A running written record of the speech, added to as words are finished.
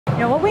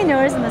What we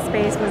noticed in the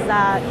space was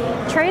that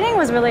trading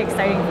was really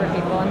exciting for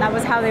people, and that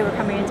was how they were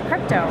coming into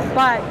crypto.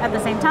 But at the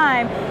same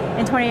time,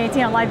 in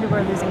 2018, a lot of people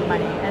were losing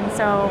money. And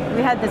so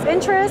we had this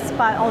interest,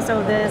 but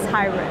also this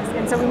high risk.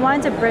 And so we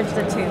wanted to bridge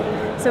the two.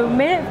 So we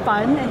made it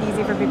fun and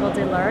easy for people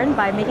to learn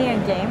by making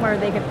a game where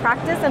they could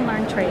practice and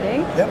learn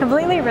trading,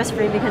 completely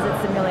risk-free because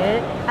it's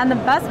simulated. And the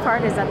best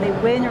part is that they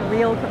win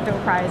real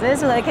crypto prizes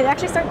so that they can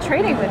actually start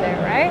trading with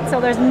it, right? So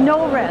there's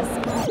no risk.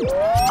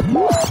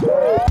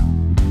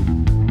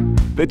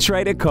 The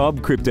Trader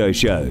Cobb Crypto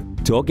Show,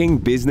 talking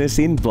business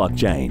in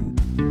blockchain.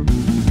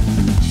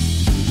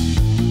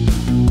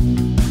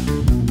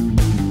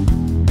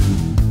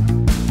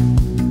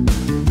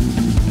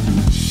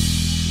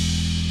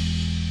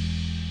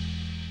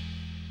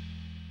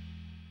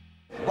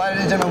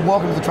 Ladies and gentlemen,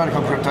 welcome to the Trader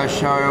Cobb Crypto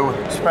Show.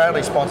 It's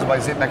proudly sponsored by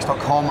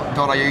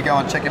zipnex.com.au. Go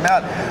and check him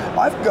out.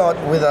 I've got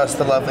with us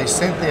the lovely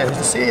Cynthia, who's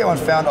the CEO and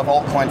founder of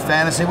Altcoin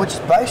Fantasy, which is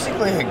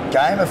basically a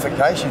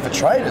gamification for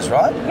traders,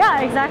 right?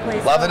 Yeah,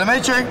 exactly. Lovely to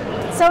meet you.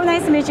 So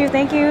nice to meet you.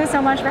 Thank you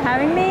so much for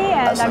having me,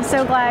 and I'm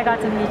so glad I got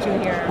to meet you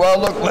here. Well,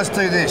 look, let's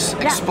do this.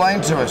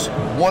 Explain to us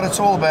what it's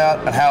all about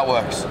and how it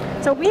works.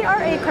 So we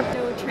are a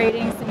crypto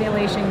trading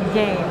simulation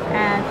game,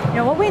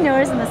 and what we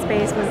noticed in the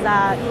space was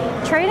that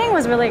trading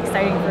was really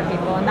exciting for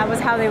people, and that was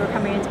how they were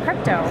coming into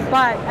crypto.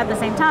 But at the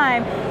same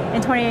time,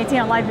 in 2018,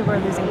 a lot of people were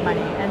losing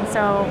money. And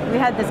so we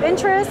had this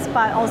interest,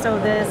 but also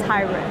this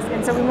high risk.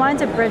 And so we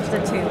wanted to bridge the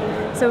two.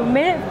 So we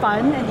made it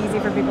fun and easy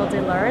for people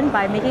to learn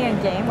by making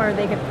a game where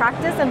they could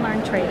practice and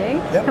learn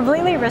trading,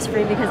 completely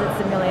risk-free because it's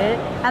simulated.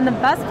 And the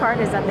best part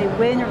is that they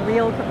win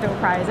real crypto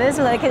prizes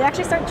so that they can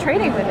actually start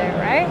trading with it,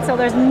 right? So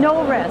there's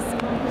no risk.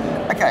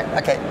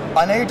 Okay.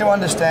 I need to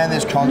understand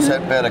this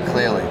concept better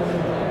clearly.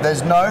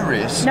 There's no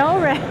risk. No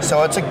risk.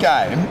 So it's a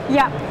game.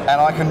 Yeah.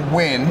 And I can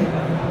win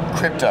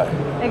crypto.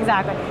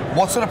 Exactly.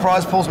 What sort of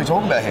prize pools are we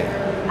talking about here?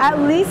 At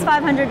least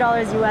 $500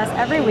 US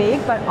every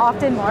week, but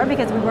often more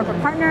because we work with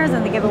partners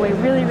and they give away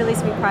really, really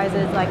sweet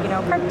prizes like,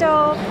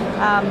 crypto,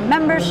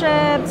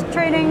 memberships,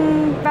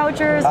 trading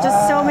vouchers,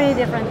 just so many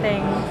different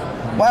things.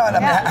 Wow,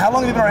 and how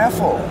long have you been around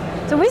for?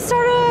 So we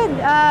started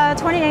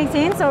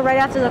 2018, so right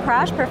after the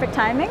crash, perfect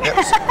timing.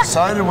 Yep.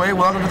 So did we.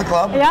 Welcome to the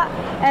club. Yeah,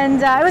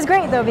 and it was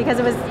great though because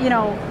it was,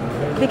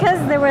 because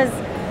there was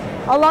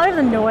a lot of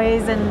the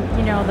noise and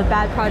the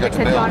bad projects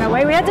had gone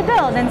away. We had to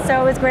build, and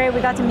so it was great.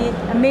 We got to meet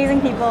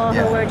amazing people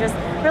who were just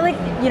really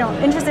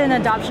interested in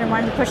adoption and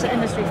wanted to push the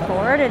industry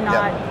forward and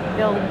not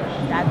build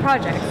bad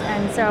projects.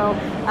 And so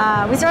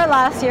we started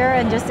last year,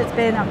 and just it's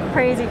been a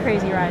crazy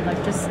ride,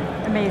 like just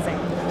amazing.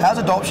 How's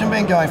adoption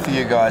been going for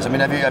you guys? I mean,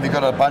 have you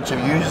got a bunch of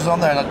users on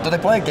there? Do they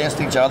play against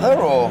each other,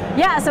 or?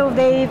 Yeah, so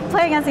they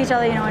play against each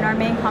other. In our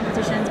main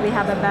competitions, we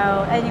have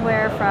about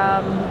anywhere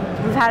from,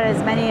 we've had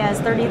as many as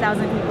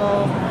 30,000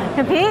 people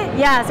compete.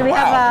 Yeah, so we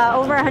have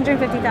over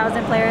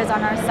 150,000 players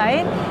on our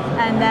site,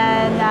 and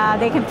then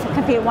they can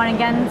compete one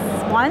against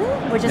one,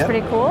 which is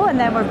pretty cool. And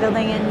then we're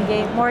building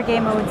in more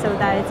game modes so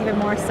that it's even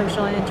more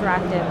social and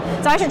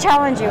interactive. So I should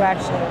challenge you,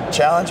 actually.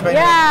 Challenge me?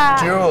 Yeah.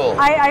 Duel.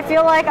 I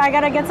feel like I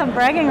gotta get some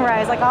bragging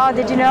rights. Like, oh,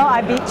 did you know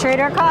I beat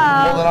Trader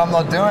Cobb? Well, then I'm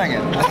not doing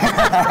it.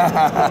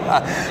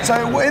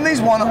 So in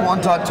these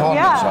one-on-one type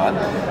tournaments, right?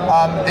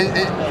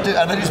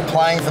 Are they just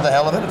playing for the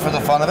hell of it, for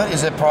the fun of it?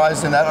 Is there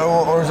prize in that,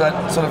 or is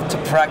that sort of to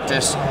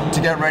practice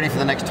to get ready for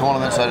the next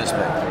tournament, so to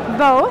speak?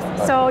 Both.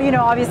 So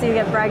obviously you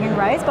get bragging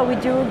rights, but we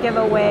do give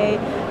away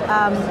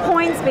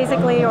points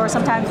basically, or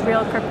sometimes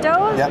real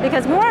crypto,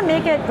 because we want to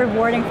make it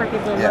rewarding for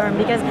people to learn,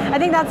 because I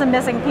think that's the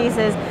missing piece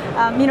is,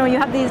 you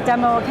have these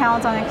demo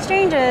accounts on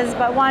exchanges,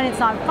 but one, it's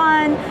not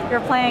fun,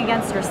 you're playing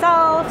against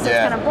yourself, so it's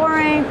kind of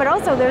boring, but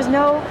also there's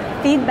no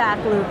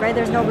feedback loop, right?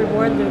 There's no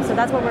reward loop, so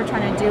that's what we're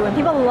trying to do, and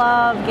people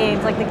love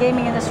games, like the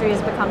gaming industry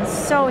has become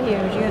so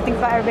huge, think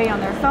about everybody on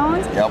their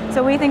phones,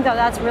 so we think that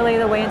that's really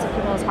the way into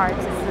people's hearts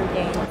is through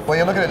games. Well,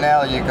 you look at it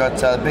now, you've got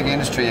big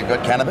industry, you've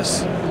got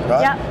cannabis,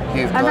 right? Yeah,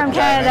 I'm from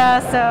Canada,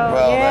 so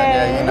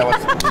you know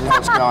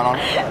what's going on.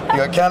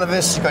 You've got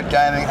cannabis, you've got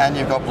gaming, and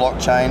you've got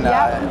blockchain.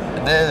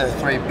 They're the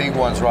three big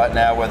ones right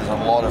now where there's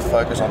a lot of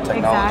focus on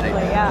technology.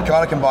 Exactly, You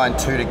kind of combine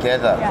two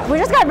together. We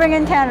just got to bring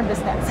in cannabis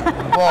next.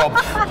 well,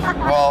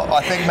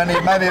 I think maybe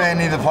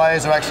many of the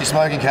players are actually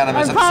smoking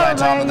cannabis at the same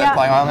time that they're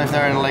playing, only if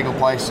they're in a legal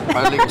place,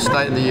 or a legal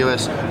state in the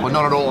US, or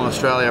not at all in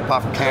Australia,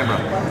 apart from Canberra.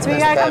 So you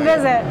got to come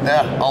visit.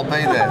 Yeah, I'll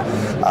be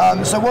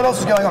there. So what else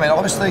is going on? I mean,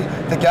 obviously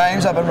the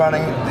game's up and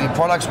running, the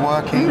product's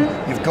working,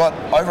 you've got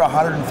over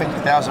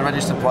 150,000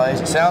 registered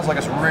players. It sounds like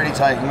it's really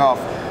taking off.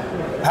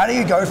 How do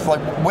you go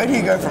where do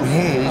you go from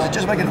here? Is it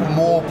just making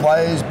more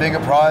players, bigger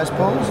prize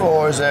pools,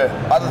 or is there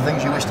other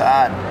things you wish to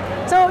add?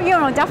 So,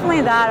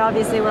 definitely that.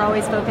 Obviously, we're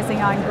always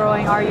focusing on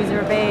growing our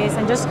user base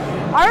and just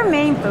Our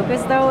main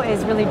focus though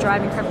is really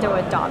driving crypto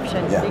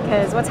adoption,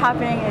 because what's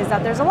happening is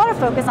that there's a lot of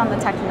focus on the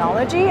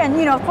technology, and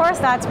of course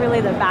that's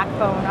really the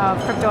backbone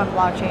of crypto and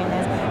blockchain.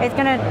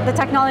 The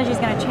technology is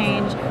gonna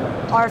change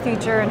our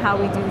future and how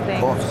we do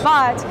things.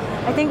 But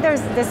I think there's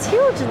this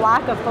huge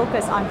lack of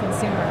focus on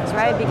consumers,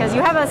 right? Because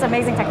you have this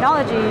amazing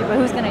technology, but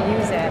who's going to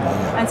use it?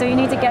 And so you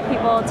need to get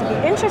people to be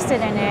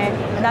interested in it,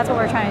 and that's what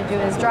we're trying to do,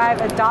 is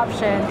drive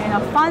adoption in a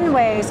fun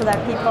way so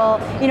that people,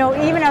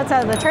 even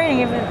outside of the trading,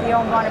 even if you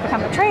don't want to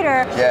become a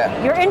trader,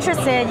 you're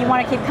interested, you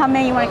want to keep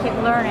coming, you want to keep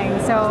learning.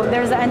 So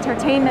there's the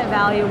entertainment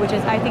value, which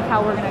is, I think,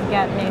 how we're going to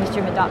get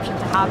mainstream adoption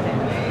to happen.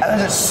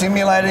 And is it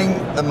simulating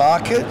the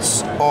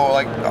markets, or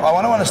I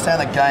want to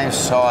understand the game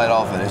side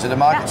of it. Is it a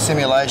market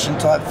simulation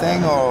type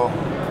thing, or?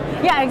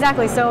 Yeah,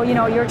 exactly. So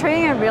you're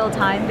trading in real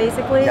time,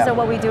 basically. So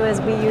what we do is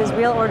we use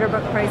real order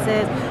book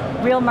prices,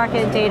 real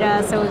market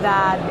data, so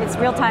that it's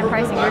real time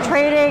pricing. You're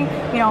trading,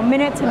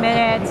 minute to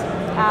minute.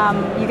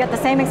 You get the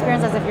same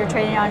experience as if you're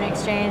trading on an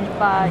exchange,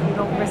 but you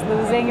don't risk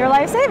losing your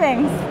life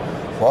savings.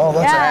 Well,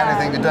 that's a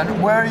handy thing to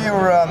do. Where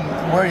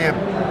are your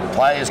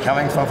players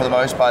coming from for the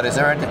most part? Is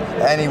there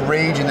any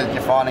region that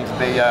you're finding to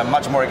be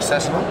much more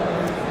accessible?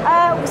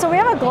 So we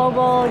have a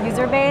global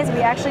user base.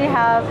 We actually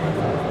have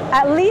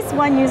at least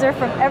one user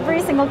from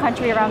every single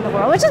country around the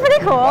world, which is pretty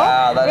cool.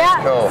 Wow, that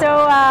is cool.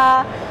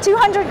 So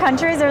 200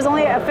 countries. There's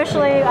only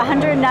officially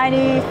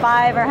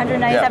 195 or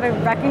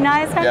 197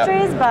 recognized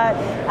countries, but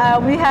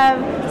we have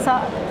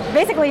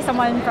basically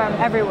someone from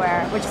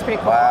everywhere, which is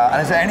pretty cool. Wow,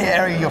 and is there any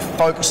area you're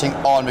focusing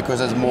on because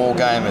there's more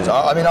gamers?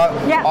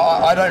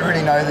 I don't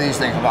really know these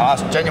things, but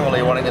I'm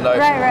genuinely wanting to know,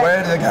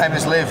 where do the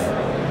gamers live?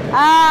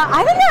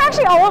 I think they're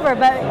actually all over,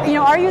 but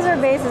our user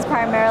base is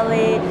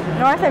primarily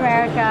North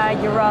America,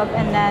 Europe,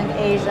 and then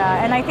Asia.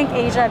 And I think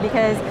Asia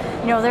because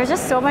there's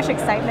just so much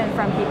excitement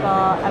from people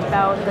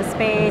about the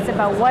space,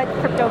 about what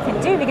crypto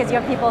can do, because you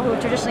have people who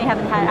traditionally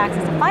haven't had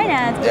access to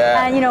finance.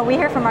 And we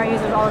hear from our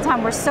users all the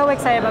time, we're so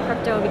excited about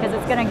crypto because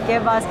it's going to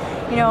give us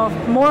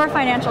more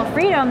financial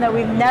freedom that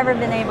we've never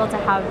been able to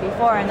have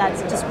before, and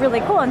that's just really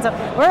cool. And so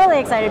we're really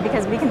excited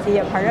because we can be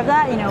a part of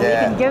that. We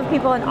can give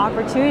people an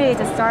opportunity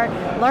to start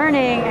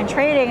learning and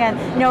trading. And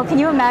can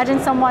you imagine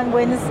someone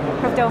wins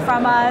crypto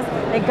from us,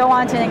 they go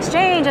onto an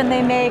exchange and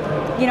they make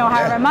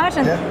however much,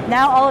 and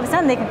now all of a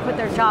sudden they can quit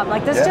their job.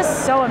 This is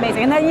just so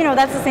amazing. And then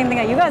that's the same thing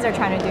that you guys are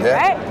trying to do,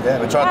 right? Yeah,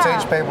 we're trying to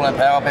teach people,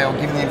 empower people,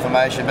 give them the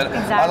information. But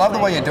I love the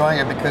way you're doing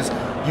it, because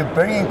you're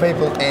bringing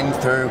people in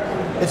through.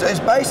 It's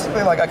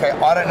basically like, okay,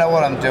 I don't know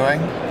what I'm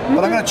doing,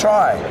 but I'm going to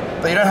try.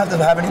 But you don't have to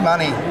have any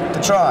money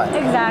to try.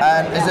 Exactly.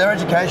 And is there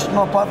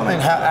educational platform? I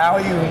mean, how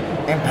are you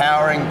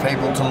empowering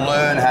people to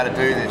learn how to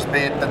do this, be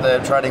it that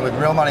they're trading with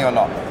real money or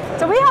not?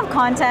 So we have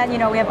content,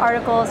 we have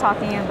articles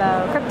talking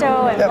about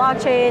crypto and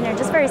blockchain, and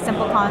just very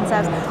simple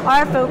concepts.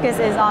 Our focus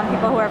is on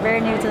people who are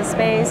very new to the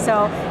space,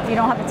 so if you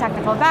don't have a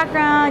technical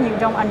background, you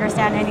don't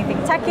understand anything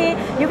techie,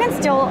 you can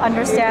still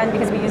understand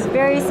because we use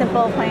very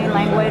simple, plain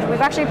language.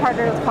 We've actually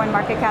partnered with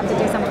CoinMarketCap to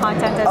do some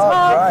content as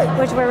well,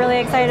 which we're really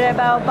excited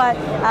about, but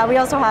we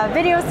also have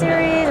video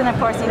series, and of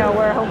course,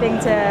 we're hoping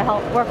to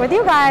help work with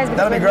you guys,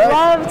 because we'd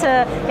love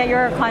to get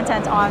your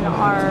content on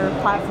our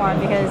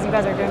platform, because you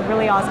guys are doing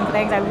really awesome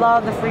things. I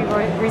love the free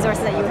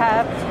resources that you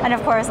have, and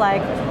of course,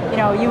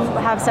 you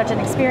have such an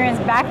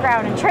experienced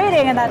background in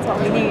trading, and that's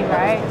what we need,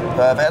 right?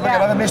 Perfect. Look, I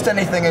haven't missed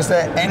anything. Is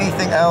there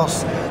anything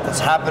else that's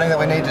happening that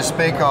we need to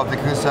speak of?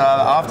 Because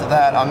after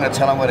that, I'm going to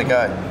tell them where to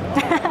go.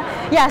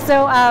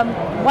 So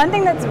one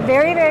thing that's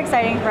very, very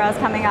exciting for us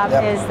coming up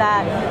is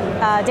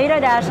that Data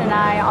Dash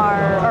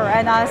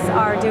and us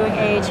are doing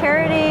a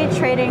charity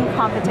trading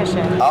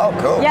competition. Oh,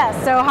 cool. Yes,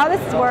 so how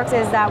this works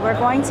is that we're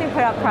going to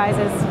put up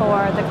prizes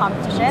for the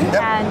competition,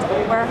 and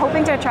we're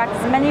hoping to attract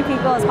as many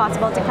people as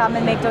possible to come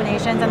and make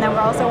donations, and then we're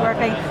also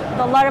working with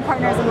a lot of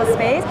partners in the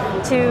space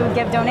to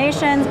give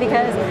donations,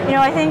 because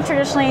I think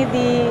traditionally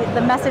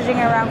the messaging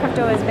around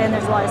crypto has been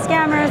there's a lot of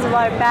scammers, there's a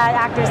lot of bad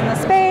actors in the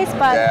space,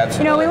 but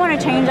we want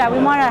to change that. We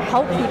want to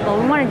help people.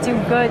 We want to do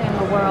good in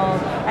the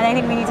world, and I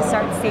think we need to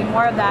start seeing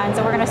more of that. And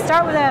so we're going to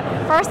start with a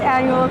first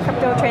annual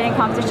crypto trading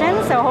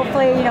competition. So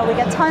hopefully, we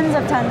get tons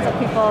of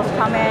people who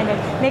come in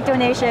and make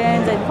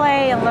donations and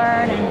play and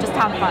learn and just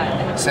have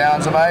fun.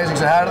 Sounds amazing.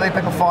 So how do these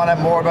people find out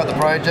more about the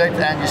project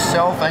and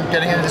yourself and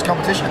getting into this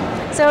competition?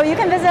 So you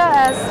can visit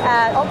us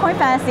at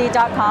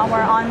altcoinfantasy.com.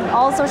 We're on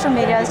all social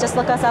medias. Just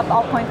look us up,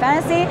 Altcoin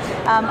Fantasy.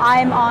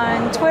 I'm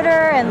on Twitter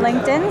and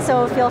LinkedIn,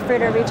 so feel free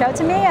to reach out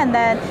to me. And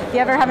then if you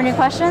ever have any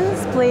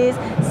questions, please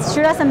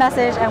shoot us a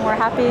message, and we're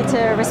happy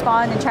to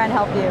respond and try and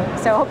help you.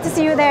 So hope to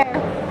see you there.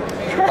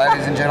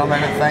 Ladies and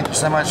gentlemen, thank you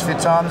so much for your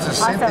time. This is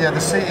Cynthia, the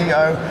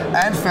CEO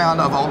and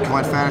founder of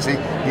Altcoin Fantasy.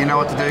 You know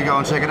what to do. Go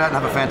and check it out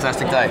and have a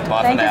fantastic day. Bye for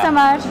now. Thank you so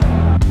much.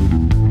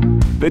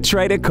 The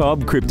Trader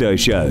Cobb Crypto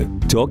Show,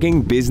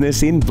 talking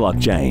business in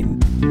blockchain.